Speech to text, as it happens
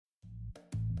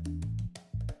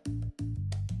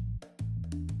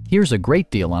Here's a great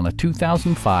deal on a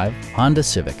 2005 Honda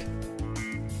Civic.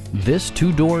 This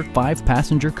two-door,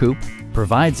 5-passenger coupe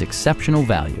provides exceptional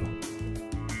value.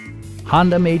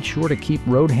 Honda made sure to keep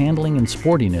road handling and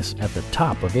sportiness at the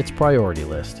top of its priority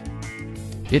list.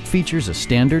 It features a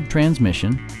standard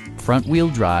transmission, front-wheel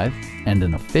drive, and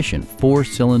an efficient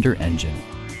 4-cylinder engine.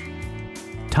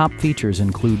 Top features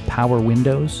include power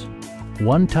windows,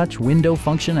 one-touch window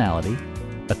functionality,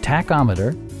 a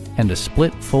tachometer, and a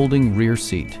split folding rear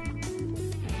seat.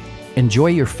 Enjoy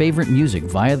your favorite music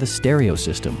via the stereo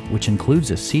system, which includes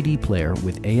a CD player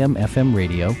with AM/FM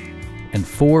radio and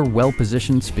 4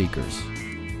 well-positioned speakers.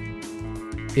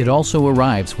 It also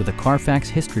arrives with a Carfax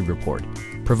history report,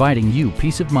 providing you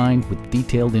peace of mind with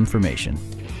detailed information.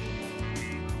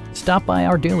 Stop by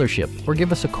our dealership or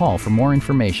give us a call for more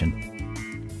information.